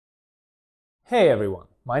Hey everyone,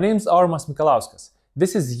 my name's Aurimas Mikalauskas.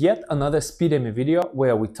 This is yet another SpeedME video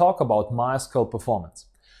where we talk about MySQL performance.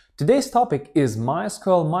 Today's topic is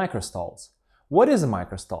MySQL microstalls. What is a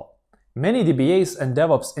microstall? Many DBAs and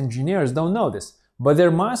DevOps engineers don't know this, but their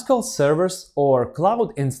MySQL servers or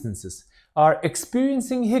cloud instances are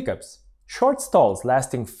experiencing hiccups, short stalls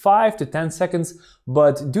lasting 5 to 10 seconds,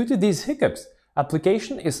 but due to these hiccups,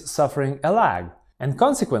 application is suffering a lag. And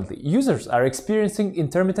consequently, users are experiencing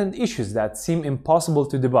intermittent issues that seem impossible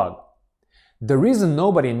to debug. The reason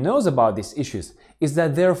nobody knows about these issues is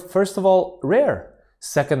that they're first of all rare,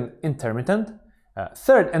 second intermittent,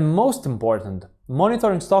 third and most important,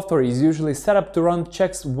 monitoring software is usually set up to run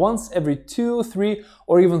checks once every 2, 3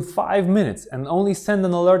 or even 5 minutes and only send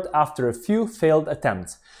an alert after a few failed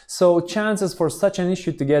attempts, so chances for such an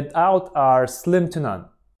issue to get out are slim to none.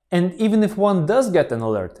 And even if one does get an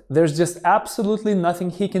alert, there's just absolutely nothing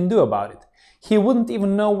he can do about it. He wouldn't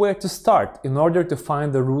even know where to start in order to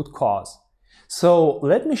find the root cause. So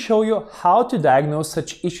let me show you how to diagnose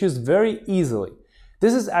such issues very easily.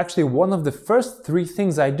 This is actually one of the first 3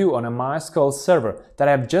 things I do on a MySQL server that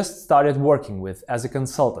I've just started working with as a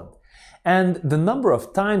consultant. And the number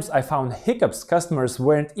of times I found hiccups customers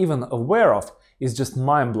weren't even aware of is just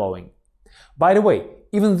mind-blowing. By the way,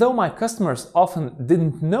 even though my customers often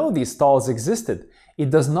didn't know these stalls existed, it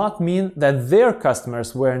does not mean that their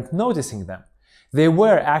customers weren't noticing them. They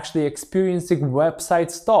were actually experiencing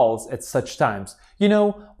website stalls at such times. You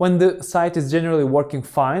know, when the site is generally working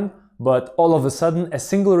fine, but all of a sudden a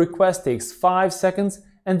single request takes 5 seconds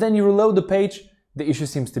and then you reload the page, the issue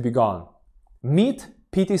seems to be gone. Meet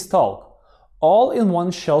pt-stalk, all in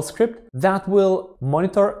one shell script that will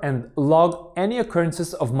monitor and log any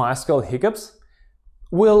occurrences of MySQL hiccups,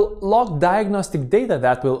 will log diagnostic data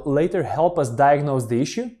that will later help us diagnose the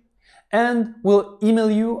issue, and will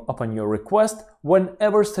email you upon your request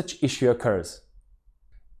whenever such issue occurs.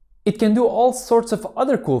 It can do all sorts of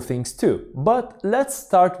other cool things too, but let's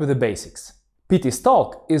start with the basics.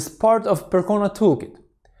 pt-stalk is part of Percona Toolkit.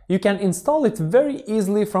 You can install it very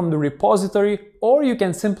easily from the repository, or you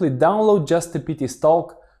can simply download just the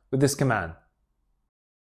pt-stalk with this command.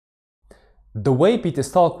 The way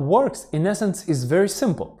pt-stalk works in essence is very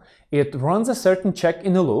simple. It runs a certain check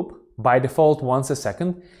in a loop, by default once a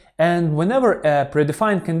second, and whenever a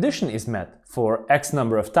predefined condition is met for X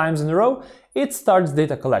number of times in a row, it starts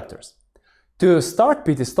data collectors. To start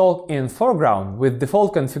pt-stalk in foreground with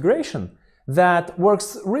default configuration that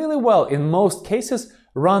works really well in most cases,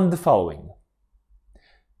 run the following.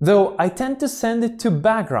 Though I tend to send it to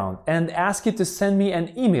background and ask it to send me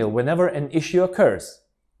an email whenever an issue occurs.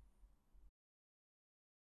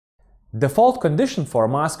 Default condition for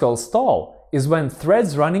MySQL stall is when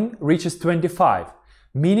threads running reaches 25,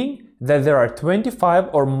 meaning that there are 25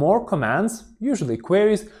 or more commands, usually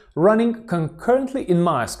queries, running concurrently in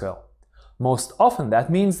MySQL. Most often that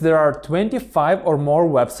means there are 25 or more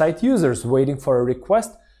website users waiting for a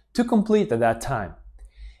request to complete at that time.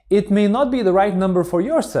 It may not be the right number for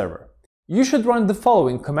your server. You should run the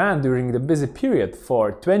following command during the busy period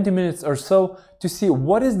for 20 minutes or so to see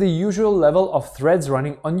what is the usual level of threads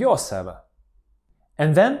running on your server.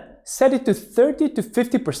 And then set it to 30 to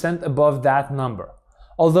 50% above that number.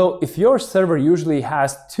 Although if your server usually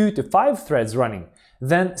has 2 to 5 threads running,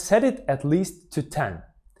 then set it at least to 10.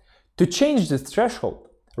 To change this threshold,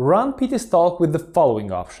 run pt-stalk with the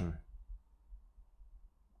following option.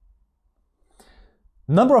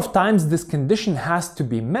 Number of times this condition has to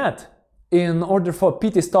be met in order for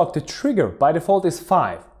pt-stalk to trigger by default is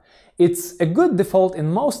 5. It's a good default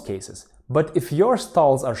in most cases, but if your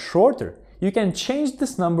stalls are shorter, you can change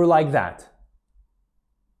this number like that.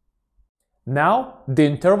 Now, the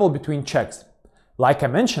interval between checks. Like I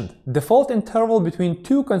mentioned, default interval between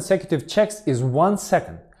 2 consecutive checks is 1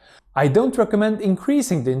 second. I don't recommend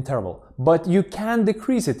increasing the interval, but you can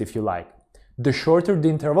decrease it if you like. The shorter the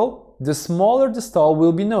interval, the smaller the stall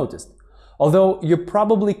will be noticed. Although you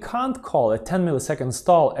probably can't call a 10 millisecond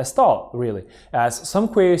stall a stall, really, as some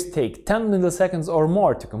queries take 10 milliseconds or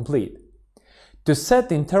more to complete. To set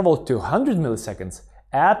the interval to 100 milliseconds,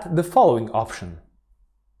 add the following option.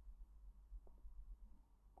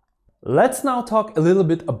 Let's now talk a little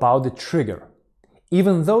bit about the trigger.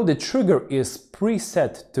 Even though the trigger is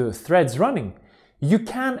preset to threads running, you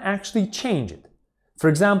can actually change it. For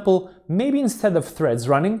example, maybe instead of threads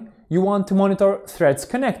running, you want to monitor threads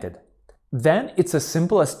connected. Then it's as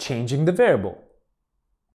simple as changing the variable.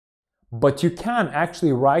 But you can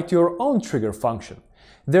actually write your own trigger function.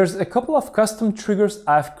 There's a couple of custom triggers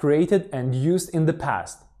I've created and used in the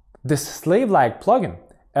past. This slave-lag plugin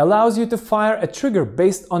allows you to fire a trigger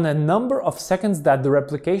based on a number of seconds that the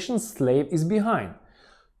replication slave is behind.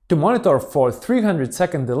 To monitor for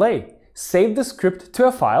 300-second delay, save the script to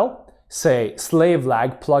a file, say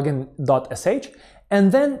slave-lag-plugin.sh,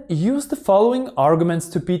 and then use the following arguments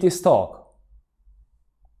to pt-stalk.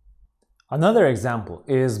 Another example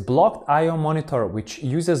is blocked I/O monitor, which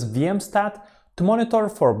uses vmstat to monitor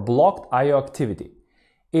for blocked I/O activity.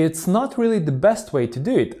 It's not really the best way to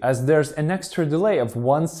do it, as there's an extra delay of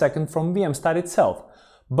 1 second from vmstat itself,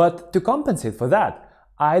 but to compensate for that,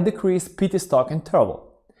 I decrease pt-stalk interval.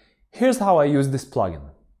 Here's how I use this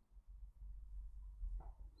plugin.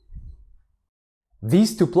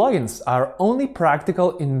 These two plugins are only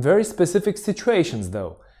practical in very specific situations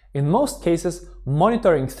though. In most cases,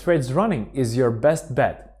 monitoring threads running is your best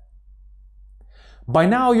bet. By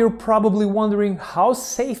now you're probably wondering how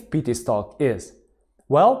safe pt-stalk is.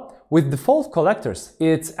 Well, with default collectors,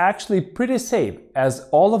 it's actually pretty safe as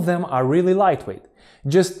all of them are really lightweight,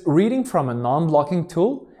 just reading from a non-blocking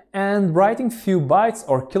tool and writing few bytes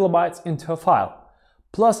or kilobytes into a file.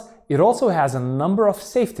 Plus, it also has a number of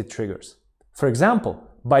safety triggers. For example,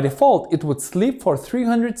 by default, it would sleep for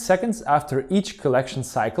 300 seconds after each collection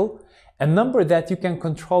cycle, a number that you can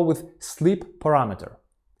control with sleep parameter.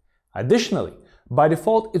 Additionally, by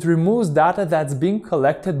default, it removes data that's being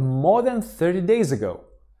collected more than 30 days ago.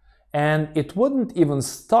 And it wouldn't even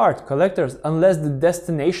start collectors unless the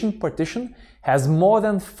destination partition has more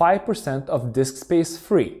than 5% of disk space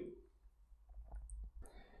free.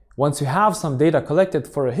 Once you have some data collected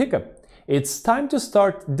for a hiccup, it's time to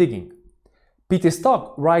start digging.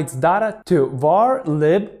 pt-stalk writes data to var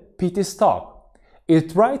lib pt-stalk.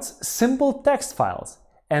 It writes simple text files,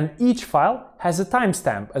 and each file has a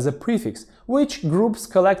timestamp as a prefix, which groups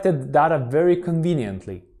collected data very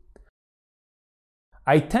conveniently.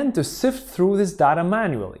 I tend to sift through this data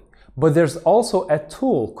manually, but there's also a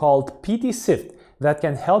tool called pt-sift that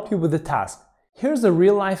can help you with the task. Here's a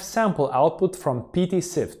real-life sample output from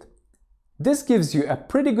pt-sift. This gives you a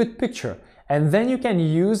pretty good picture, and then you can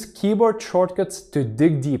use keyboard shortcuts to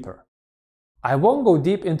dig deeper. I won't go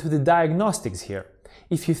deep into the diagnostics here.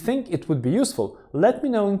 If you think it would be useful, let me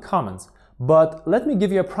know in comments, but let me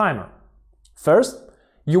give you a primer. First,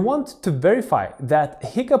 you want to verify that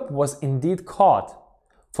hiccup was indeed caught.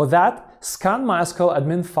 For that, scan MySQL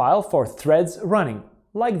admin file for threads running,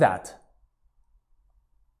 like that.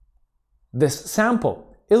 This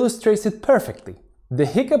sample illustrates it perfectly. The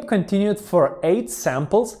hiccup continued for 8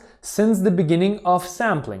 samples since the beginning of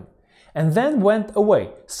sampling, and then went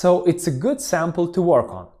away, so it's a good sample to work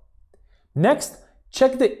on. Next,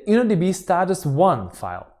 check the innodbstatus1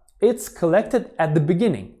 file. It's collected at the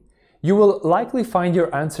beginning. You will likely find your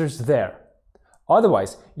answers there.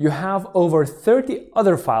 Otherwise, you have over 30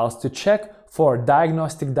 other files to check for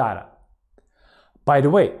diagnostic data. By the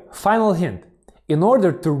way, final hint. In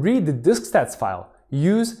order to read the diskstats file,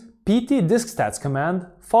 use pt-diskstats command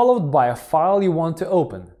followed by a file you want to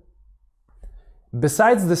open.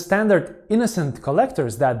 Besides the standard innocent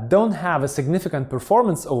collectors that don't have a significant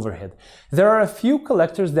performance overhead, there are a few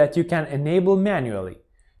collectors that you can enable manually.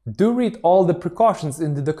 Do read all the precautions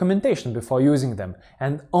in the documentation before using them,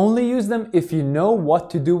 and only use them if you know what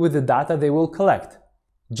to do with the data they will collect.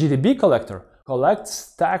 GDB collector collects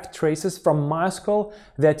stack traces from MySQL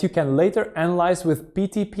that you can later analyze with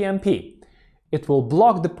pt-pmp. It will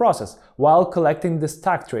block the process while collecting the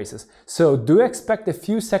stack traces, so do expect a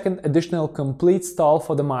few second additional complete stall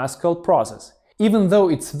for the MySQL process. Even though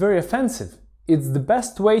it's very offensive, it's the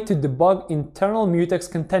best way to debug internal mutex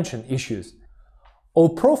contention issues.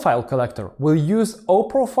 Oprofile collector will use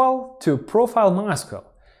oprofile to profile MySQL.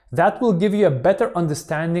 That will give you a better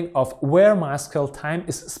understanding of where MySQL time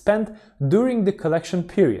is spent during the collection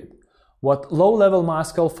period, what low-level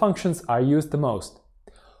MySQL functions are used the most.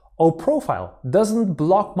 Oprofile doesn't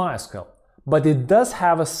block MySQL, but it does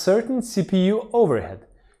have a certain CPU overhead.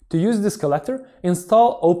 To use this collector,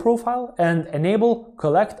 install oprofile and enable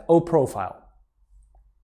collect-oprofile.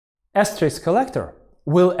 strace collector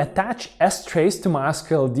will attach strace to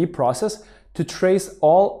MySQL process to trace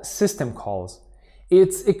all system calls.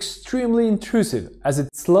 It's extremely intrusive as it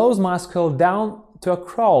slows MySQL down to a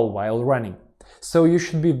crawl while running, so you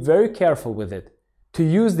should be very careful with it. To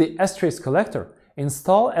use the strace collector,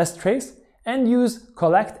 install strace and use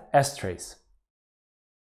collect-strace.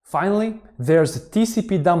 Finally, there's a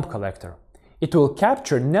tcpdump collector. It will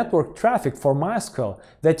capture network traffic for MySQL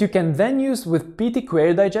that you can then use with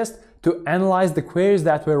pt-query-digest to analyze the queries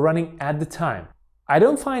that were running at the time. I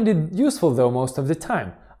don't find it useful though most of the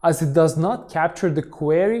time, as it does not capture the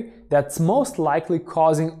query that's most likely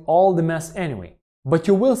causing all the mess anyway. But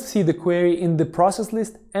you will see the query in the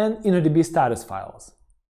processlist and innodbstatus files.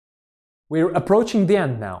 We're approaching the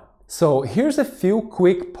end now, so here's a few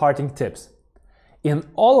quick parting tips. In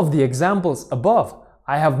all of the examples above,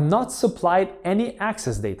 I have not supplied any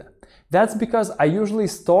access data. That's because I usually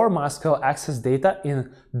store MySQL access data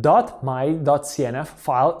in .my.cnf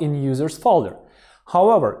file in users folder.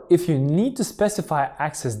 However, if you need to specify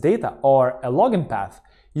access data or a login path,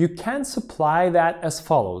 you can supply that as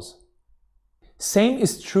follows. Same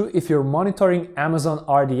is true if you're monitoring Amazon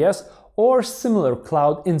RDS or similar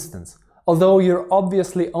cloud instance, although you're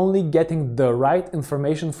obviously only getting the right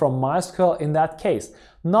information from MySQL in that case,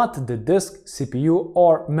 not the disk, CPU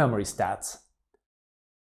or memory stats.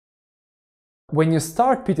 When you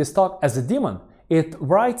start pt-stalk as a daemon, it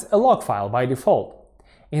writes a log file by default.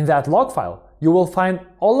 In that log file, you will find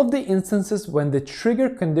all of the instances when the trigger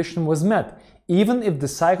condition was met, even if the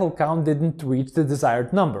cycle count didn't reach the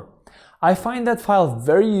desired number. I find that file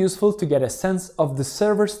very useful to get a sense of the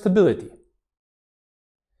server stability.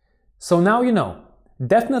 So now you know.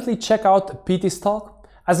 Definitely check out pt-stalk.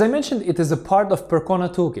 As I mentioned, it is a part of Percona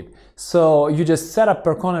toolkit, so you just set up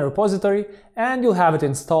Percona repository and you'll have it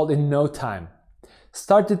installed in no time.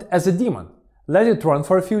 Start it as a daemon, let it run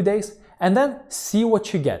for a few days, and then see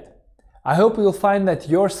what you get. I hope you'll find that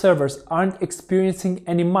your servers aren't experiencing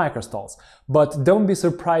any microstalls, but don't be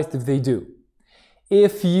surprised if they do.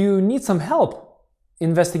 If you need some help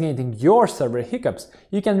investigating your server hiccups,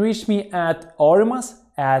 you can reach me at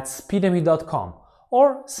orimas@speedemy.com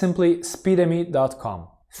or simply speedemy.com.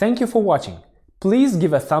 Thank you for watching. Please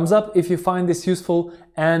give a thumbs up if you find this useful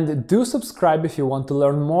and do subscribe if you want to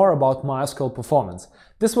learn more about MySQL performance.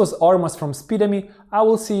 This was Orimas from Speedemy. I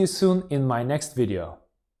will see you soon in my next video.